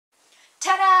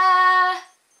Ta-da!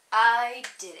 I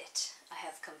did it. I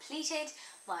have completed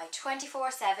my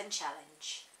 24/7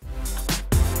 challenge.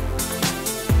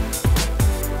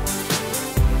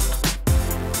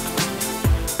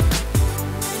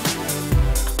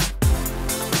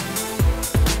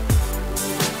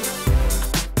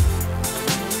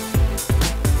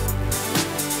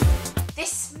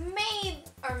 This may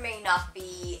or may not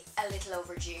be a little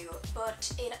overdue,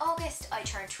 but in August I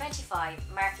turned 25,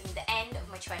 marking the end of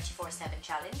my 24/7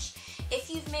 challenge. If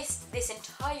you've missed this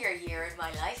entire year in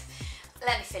my life,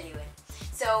 let me fill you in.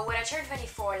 So when I turned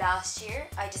 24 last year,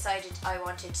 I decided I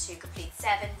wanted to complete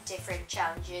 7 different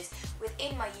challenges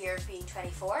within my year of being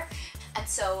 24, and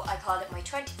so I called it my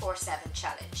 24/7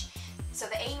 challenge. So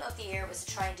the aim of the year was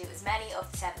to try and do as many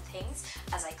of the 7 things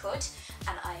as I could,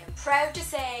 and I am proud to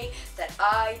say that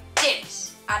I did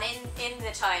it, and in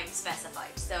the time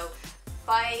specified. So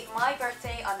by my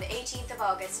birthday on the 18th of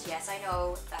August, yes I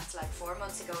know, that's like 4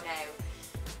 months ago now,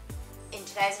 in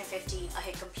 2015 I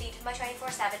had completed my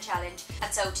 24/7 challenge,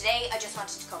 and so today I just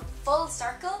wanted to come full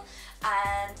circle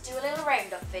and do a little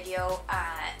roundup video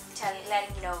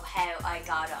letting you know how I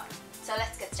got on. So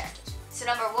let's get started. So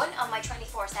number 1 on my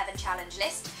 24/7 challenge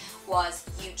list was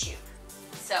YouTube.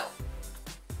 So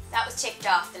that was ticked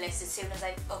off the list as soon as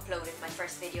I uploaded my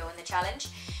first video in the challenge.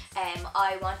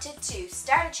 I wanted to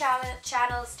start a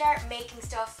channel, start making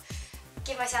stuff,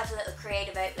 give myself a little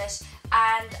creative outlet,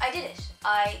 and I did it.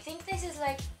 I think this is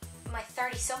like my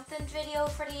 30-something video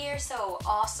for the year, so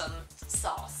awesome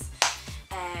sauce.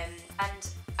 And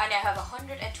I now have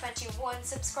 121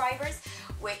 subscribers,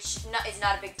 which is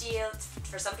not a big deal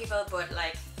for some people, but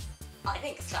like, I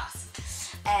think it's class.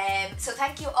 So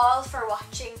thank you all for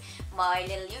watching my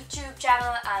little YouTube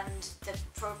channel and the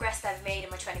progress that I've made in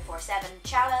my 24/7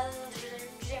 challenge.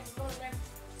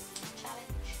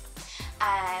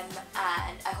 And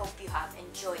I hope you have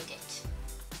enjoyed it.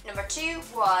 Number 2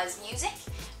 was music,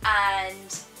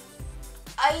 and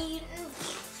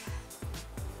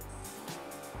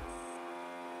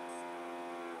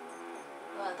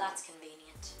well, that's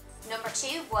convenient. Number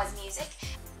 2 was music,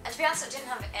 and to be honest I didn't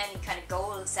have any kind of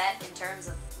goal set in terms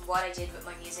of what I did with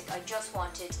my music. I just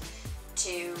wanted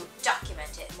to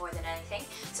document it more than anything.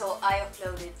 So I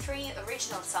uploaded 3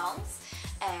 original songs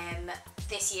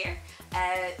this year,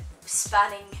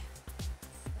 spanning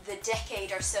the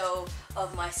decade or so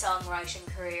of my songwriting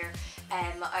career.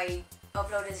 I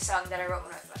uploaded a song that I wrote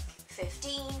when I was like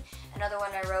 15, another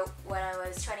one I wrote when I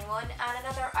was 21, and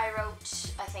another I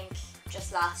wrote I think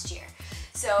just last year.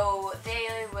 So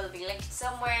they will be linked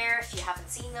somewhere. If you haven't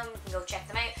seen them, you can go check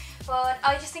them out. But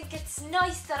I just think it's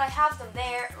nice that I have them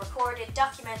there, recorded,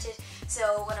 documented,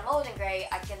 so when I'm old and grey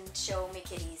I can show me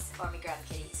kiddies or me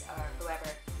grandkiddies or whoever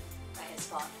I have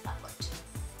spawned at that point.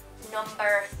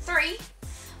 Number 3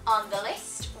 on the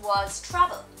list was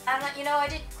travel, and you know, I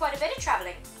did quite a bit of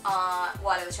travelling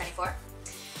while I was 24.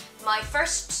 My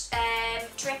first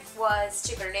trip was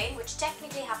to Berlin, which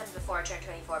technically happened before I turned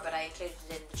 24, but I included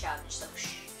it in the challenge, so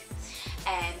shh.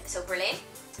 So Berlin,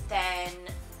 then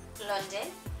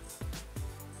London,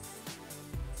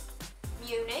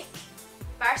 Munich,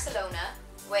 Barcelona,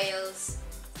 Wales,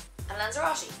 and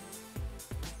Lanzarote.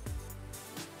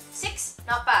 6,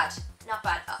 not bad, not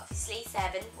bad. Obviously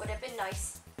 7 would have been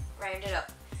nice, rounded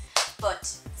up, but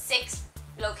 6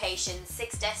 locations,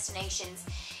 6 destinations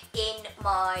in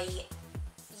my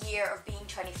year of being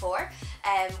 24,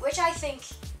 which I think,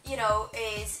 you know,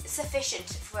 is sufficient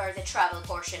for the travel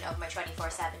portion of my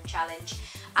 24/7 challenge,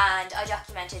 and I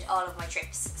documented all of my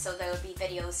trips, so there will be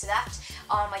videos to that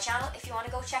on my channel if you want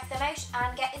to go check them out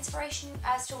and get inspiration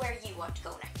as to where you want to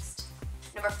go next.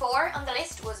 Number 4 on the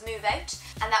list was move out,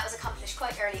 and that was accomplished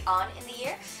quite early on in the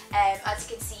year. As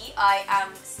you can see, I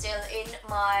am still in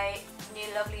my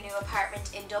lovely new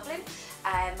apartment in Dublin.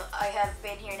 I have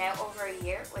been here now over a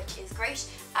year, which is great,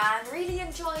 and really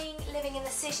enjoying living in the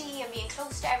city and being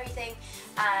close to everything,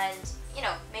 and you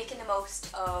know, making the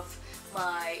most of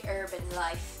my urban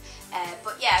life.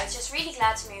 But yeah, I was just really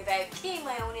glad to move out, gain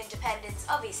my own independence.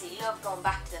 Obviously love going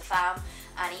back to the farm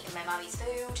and eating my mommy's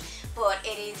food, but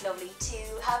it is lovely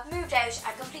to have moved out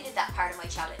and completed that part of my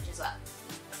challenge as well.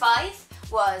 5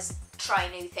 was try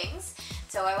new things.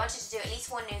 So I wanted to do at least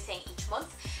 1 new thing each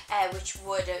month, which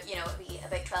would, you know, be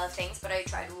about 12 things, but I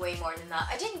tried way more than that.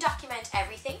 I didn't document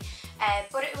everything,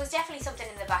 but it was definitely something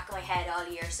in the back of my head all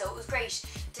year, so it was great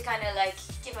to kind of like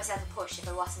give myself a push if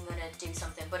I wasn't going to do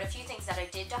something. But a few things that I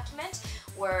did document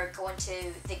were going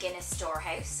to the Guinness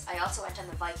Storehouse. I also went on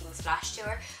the Viking Splash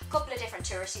Tour, a couple of different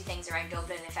touristy things around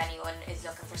Dublin if anyone is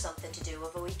looking for something to do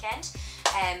of a weekend.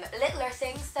 Littler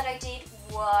things that I did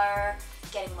were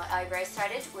getting my eyebrows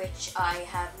started, which I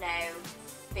have now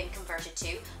been converted started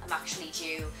to. I'm actually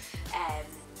due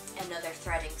another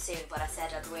threading soon, but I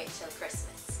said I'd wait till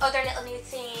Christmas. Other little new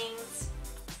things.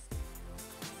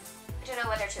 I don't know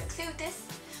whether to include this,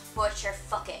 but sure,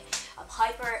 fuck it. I'm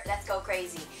hyper, let's go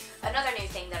crazy. Another new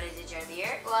thing that I did during the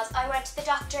year was I went to the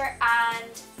doctor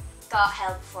and got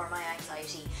help for my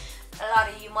anxiety. A lot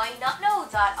of you might not know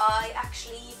that I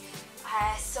actually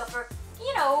suffer,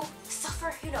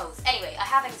 who knows. Anyway, I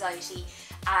have anxiety,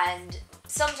 and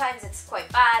sometimes it's quite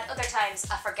bad, other times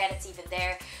I forget it's even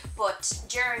there, but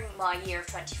during my year of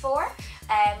 24,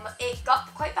 it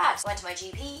got quite bad. I went to my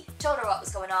GP, told her what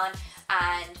was going on,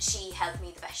 and she helped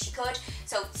me the best she could.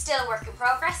 So still a work in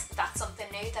progress. That's something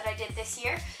new that I did this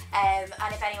year. And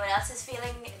if anyone else is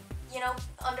feeling,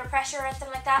 under pressure or anything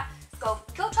like that, go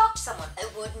talk to someone.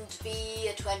 It wouldn't be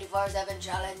a 24/7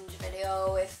 challenge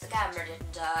video if the camera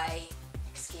didn't die.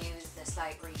 Excuse the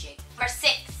slight rejig. Number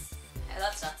 6. No,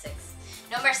 that's not 6.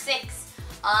 Number 6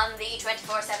 on the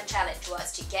 24/7 challenge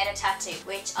was to get a tattoo,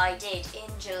 which I did in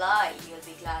July, you'll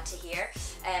be glad to hear.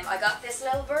 I got this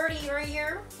little birdie right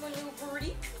here, my little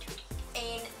birdie,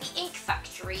 in the Ink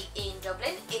Factory in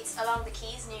Dublin. It's along the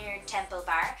quays near Temple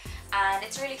Bar, and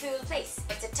it's a really cool place.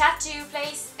 It's a tattoo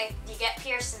place, you get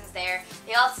piercings there.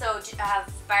 They also have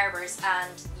barbers,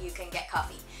 and you can get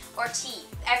coffee or tea.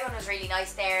 Everyone was really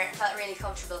nice there. I felt really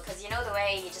comfortable because you know the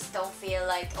way you just don't feel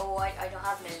like, oh, I don't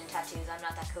have a million tattoos, I'm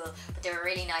not that cool, but they were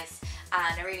really nice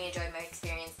and I really enjoyed my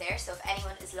experience there. So if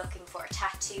anyone is looking for a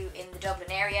tattoo in the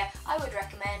Dublin area, I would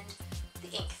recommend the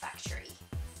Ink Factory.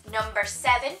 Number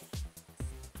 7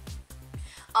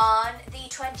 on the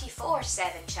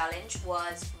 24/7 challenge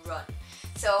was run.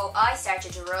 So I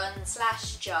started to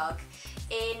run/jog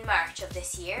in March of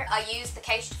this year. I used the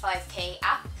Couch to 5K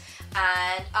app,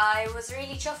 and I was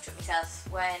really chuffed with myself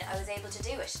when I was able to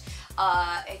do it.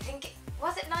 I think,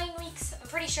 was it 9 weeks? I'm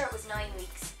pretty sure it was 9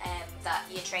 weeks that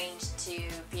you trained to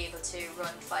be able to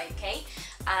run 5K,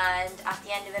 and at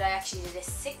the end of it I actually did a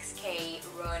 6K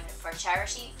run for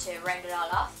charity to round it all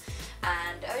off,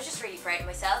 and I was just really proud of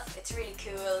myself. It's really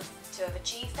cool to have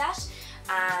achieved that.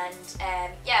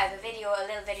 And yeah, I have a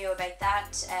little video about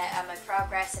that and my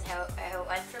progress and how it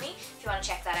went for me. If you want to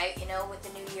check that out, with the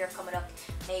new year coming up,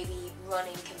 maybe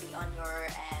running can be on your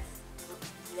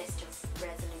list of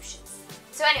resolutions.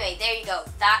 So anyway, there you go.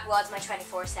 That was my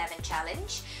 24/7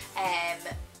 challenge.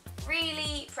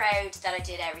 Really proud that I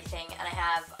did everything, and I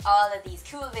have all of these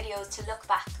cool videos to look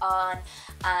back on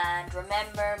and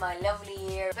remember my lovely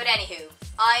year. But anywho,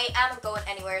 I am going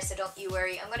anywhere, so don't you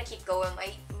worry. I'm going to keep going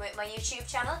with my YouTube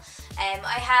channel.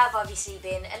 I have obviously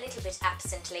been a little bit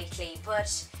absent lately,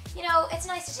 but it's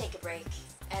nice to take a break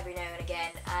every now and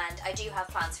again, and I do have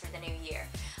plans for the new year.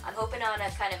 I'm hoping on a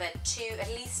kind of at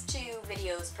least 2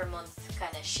 videos per month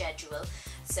kind of schedule,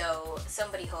 so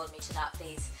somebody hold me to that,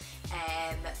 please.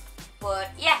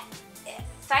 But yeah,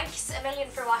 thanks a million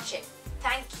for watching.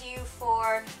 Thank you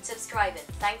for subscribing.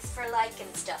 Thanks for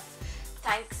liking stuff.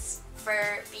 Thanks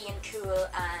for being cool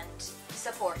and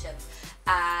supportive.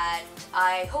 And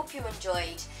I hope you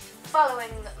enjoyed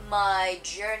following my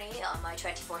journey on my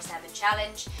 24/7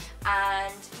 challenge,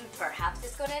 and perhaps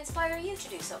it's going to inspire you to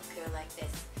do something cool like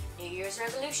this. New Year's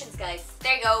resolutions, guys.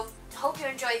 There you go. Hope you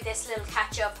enjoyed this little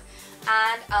catch up,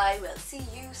 and I will see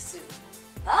you soon.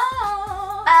 Bye!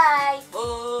 Bye!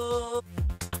 Bye!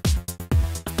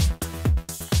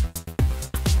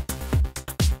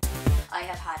 I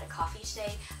have had a coffee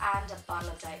today and a bottle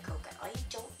of Diet Coke, and I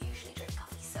don't usually drink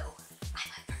coffee, so I'm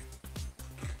hyper.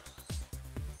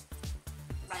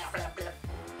 Fabulous!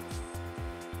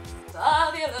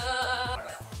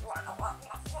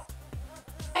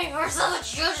 I'm so